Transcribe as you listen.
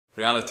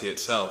Reality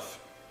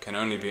itself can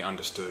only be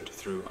understood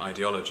through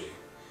ideology.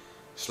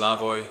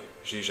 Slavoj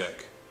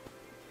Žižek.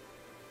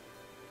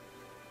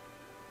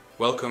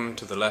 Welcome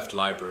to the Left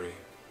Library,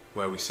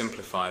 where we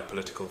simplify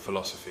political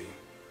philosophy.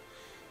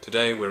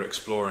 Today we're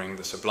exploring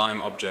The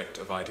Sublime Object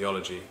of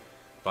Ideology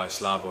by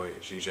Slavoj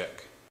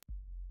Žižek.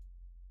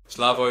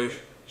 Slavoj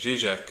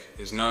Žižek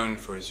is known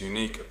for his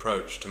unique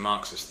approach to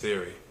Marxist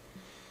theory,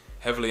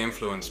 heavily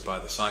influenced by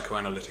the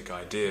psychoanalytic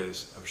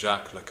ideas of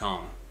Jacques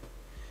Lacan.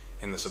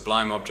 In The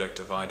Sublime Object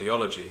of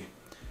Ideology,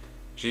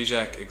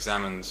 Zižek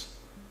examines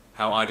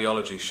how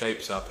ideology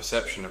shapes our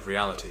perception of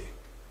reality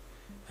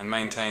and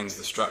maintains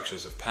the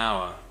structures of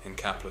power in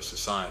capitalist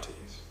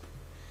societies.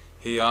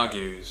 He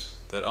argues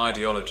that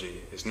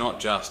ideology is not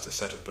just a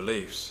set of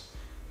beliefs,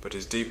 but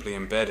is deeply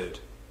embedded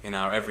in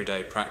our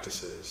everyday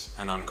practices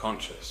and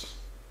unconscious.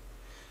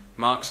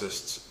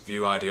 Marxists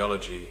view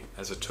ideology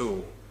as a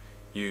tool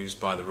used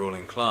by the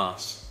ruling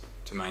class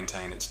to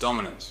maintain its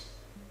dominance.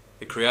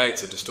 It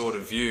creates a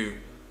distorted view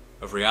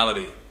of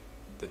reality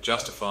that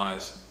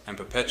justifies and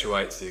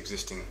perpetuates the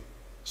existing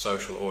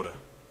social order.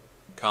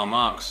 Karl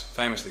Marx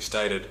famously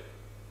stated,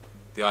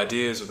 "The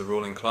ideas of the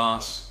ruling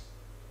class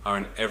are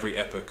in every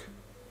epoch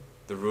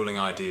the ruling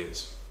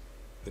ideas."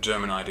 The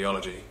German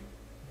Ideology,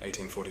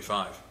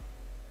 1845.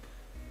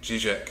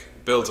 Zizek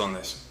builds on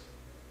this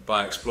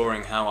by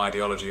exploring how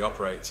ideology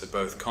operates at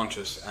both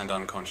conscious and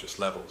unconscious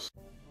levels.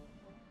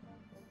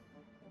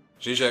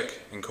 Zizek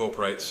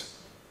incorporates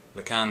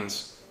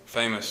Lacan's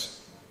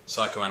famous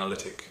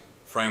psychoanalytic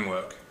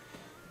framework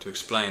to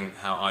explain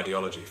how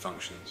ideology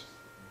functions.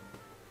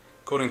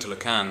 According to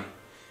Lacan,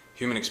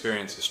 human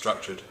experience is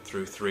structured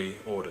through three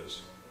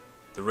orders: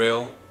 the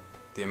real,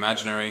 the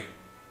imaginary,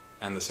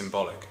 and the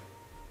symbolic.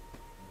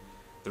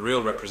 The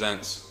real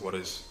represents what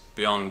is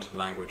beyond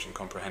language and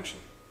comprehension.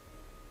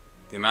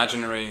 The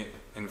imaginary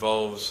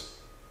involves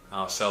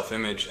our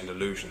self-image and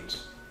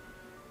illusions,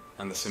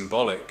 and the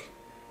symbolic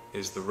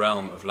is the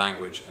realm of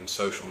language and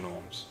social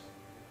norms.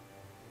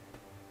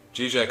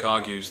 Zizek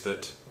argues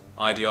that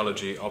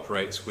ideology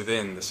operates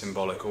within the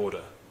symbolic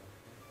order,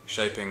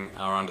 shaping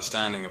our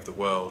understanding of the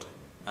world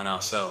and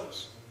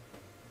ourselves.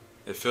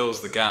 It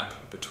fills the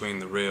gap between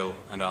the real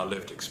and our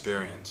lived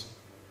experience,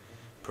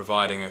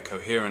 providing a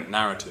coherent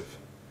narrative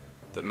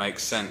that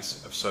makes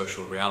sense of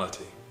social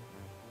reality.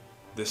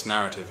 This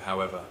narrative,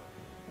 however,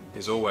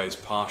 is always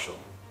partial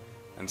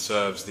and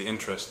serves the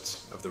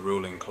interests of the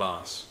ruling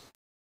class.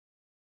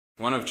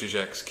 One of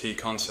Zizek's key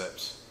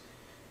concepts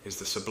is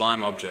the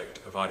sublime object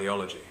of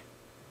ideology.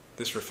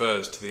 This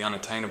refers to the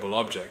unattainable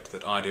object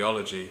that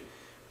ideology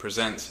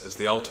presents as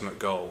the ultimate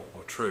goal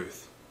or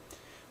truth,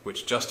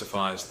 which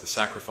justifies the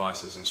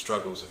sacrifices and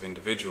struggles of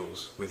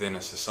individuals within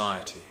a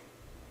society.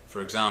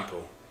 For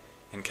example,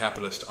 in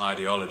capitalist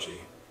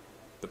ideology,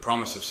 the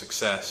promise of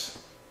success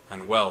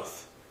and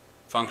wealth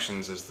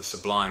functions as the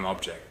sublime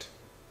object,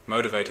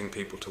 motivating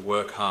people to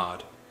work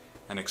hard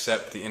and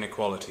accept the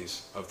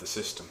inequalities of the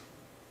system.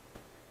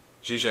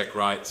 Zizek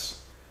writes,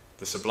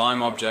 "The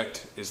sublime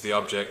object is the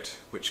object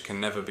which can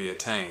never be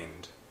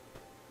attained,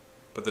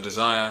 but the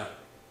desire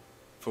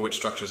for which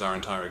structures our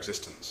entire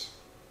existence."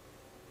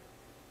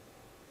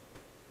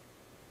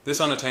 This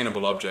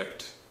unattainable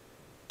object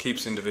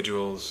keeps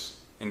individuals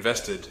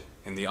invested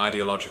in the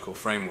ideological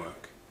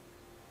framework,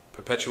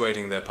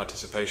 perpetuating their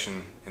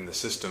participation in the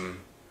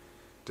system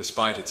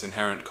despite its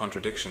inherent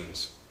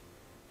contradictions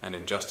and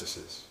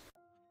injustices.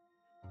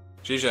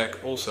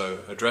 Zizek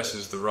also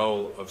addresses the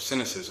role of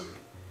cynicism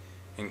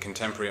in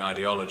contemporary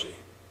ideology.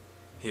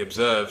 He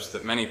observes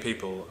that many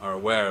people are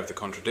aware of the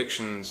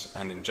contradictions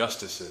and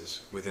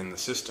injustices within the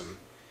system,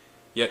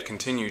 yet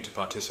continue to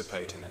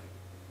participate in it.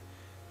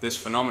 This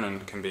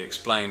phenomenon can be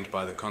explained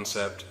by the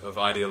concept of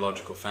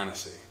ideological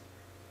fantasy,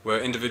 where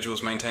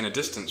individuals maintain a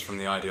distance from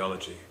the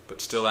ideology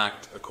but still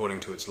act according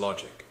to its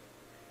logic.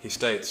 He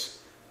states,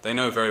 they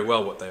know very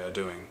well what they are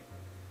doing,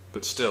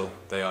 but still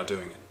they are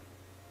doing it.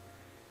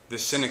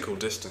 This cynical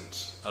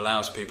distance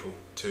allows people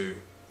to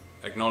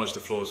acknowledge the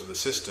flaws of the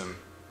system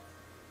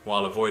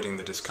while avoiding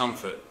the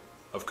discomfort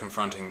of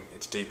confronting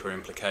its deeper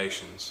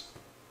implications.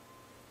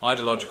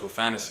 Ideological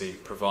fantasy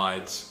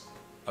provides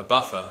a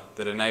buffer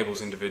that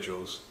enables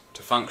individuals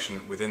to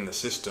function within the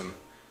system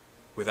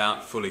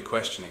without fully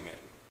questioning it.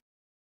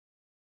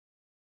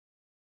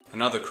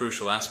 Another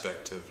crucial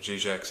aspect of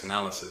Zizek's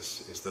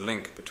analysis is the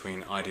link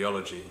between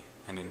ideology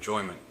and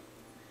enjoyment.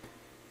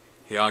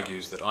 He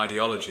argues that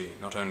ideology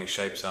not only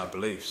shapes our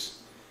beliefs,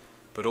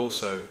 but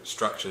also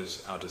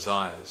structures our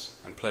desires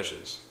and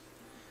pleasures.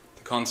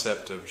 The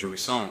concept of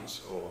jouissance,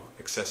 or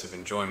excessive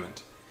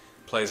enjoyment,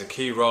 plays a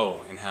key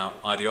role in how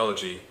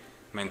ideology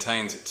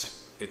maintains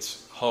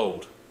its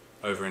hold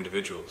over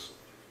individuals.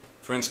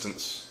 For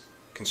instance,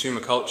 consumer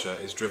culture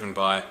is driven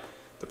by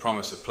the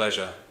promise of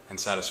pleasure and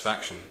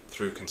satisfaction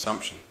through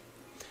consumption.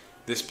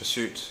 This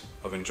pursuit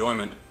of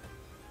enjoyment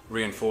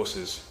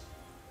reinforces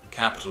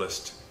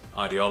capitalist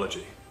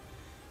ideology,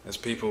 as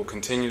people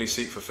continually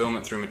seek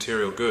fulfillment through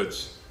material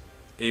goods,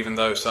 even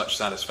though such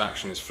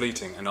satisfaction is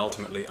fleeting and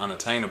ultimately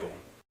unattainable.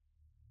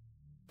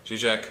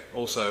 Zižek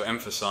also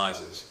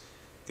emphasizes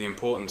the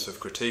importance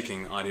of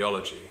critiquing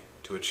ideology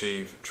to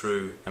achieve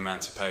true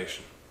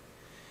emancipation.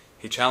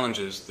 He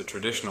challenges the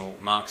traditional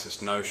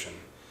Marxist notion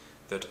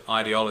that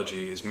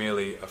ideology is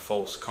merely a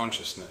false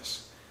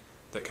consciousness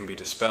that can be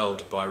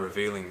dispelled by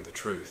revealing the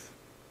truth.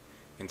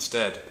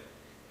 Instead,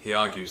 he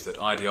argues that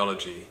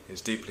ideology is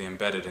deeply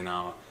embedded in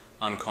our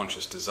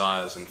unconscious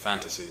desires and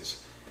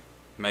fantasies,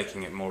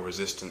 making it more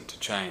resistant to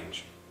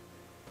change.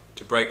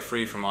 To break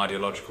free from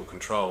ideological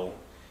control,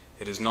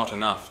 it is not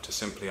enough to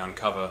simply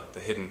uncover the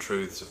hidden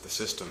truths of the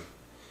system.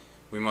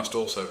 We must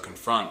also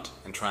confront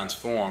and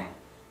transform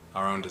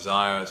our own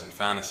desires and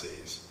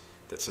fantasies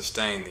that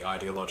sustain the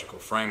ideological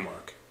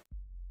framework.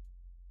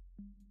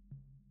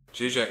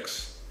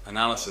 Zizek's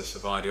analysis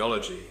of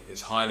ideology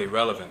is highly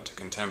relevant to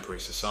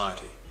contemporary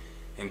society.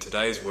 In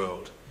today's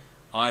world,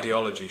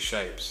 ideology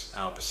shapes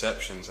our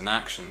perceptions and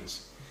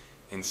actions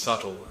in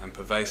subtle and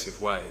pervasive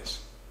ways.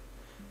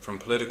 From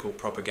political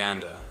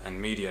propaganda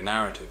and media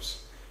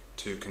narratives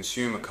to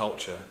consumer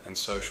culture and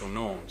social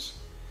norms,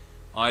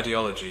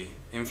 ideology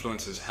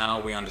influences how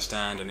we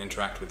understand and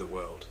interact with the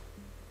world.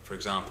 For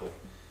example,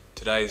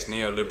 today's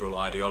neoliberal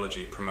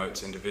ideology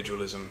promotes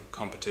individualism,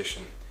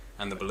 competition,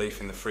 and the belief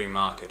in the free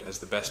market as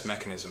the best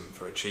mechanism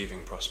for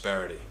achieving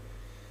prosperity.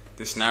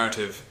 This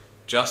narrative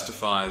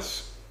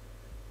justifies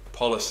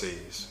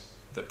policies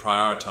that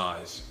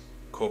prioritize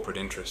corporate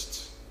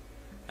interests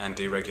and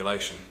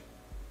deregulation,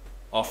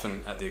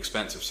 often at the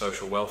expense of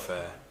social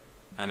welfare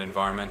and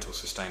environmental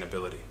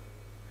sustainability.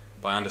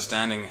 By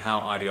understanding how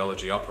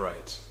ideology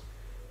operates,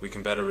 we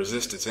can better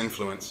resist its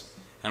influence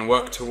and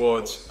work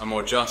towards a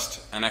more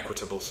just and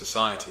equitable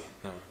society.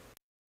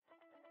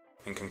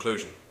 In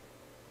conclusion,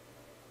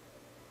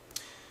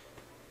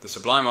 The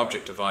Sublime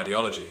Object of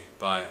Ideology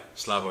by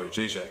Slavoj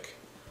Žižek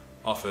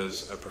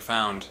offers a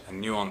profound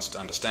and nuanced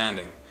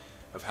understanding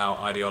of how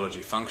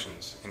ideology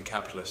functions in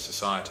capitalist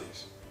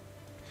societies.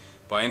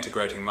 By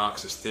integrating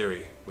Marxist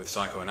theory with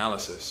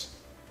psychoanalysis,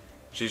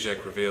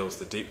 Zižek reveals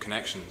the deep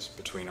connections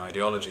between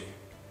ideology,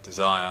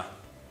 desire,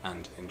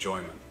 and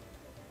enjoyment.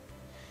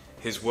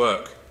 His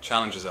work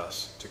challenges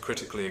us to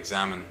critically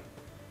examine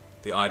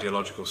the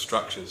ideological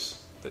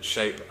structures that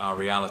shape our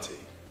reality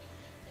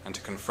and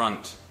to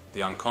confront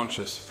the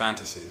unconscious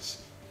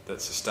fantasies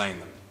that sustain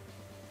them.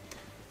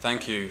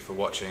 Thank you for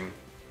watching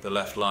The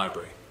Left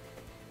Library.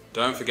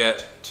 Don't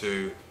forget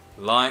to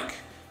like,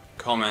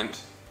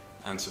 comment,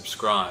 and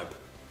subscribe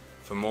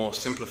for more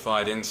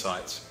simplified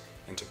insights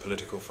into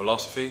political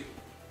philosophy,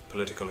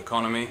 political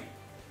economy,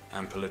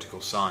 and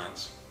political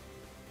science.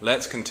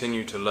 Let's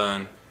continue to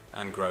learn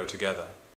and grow together.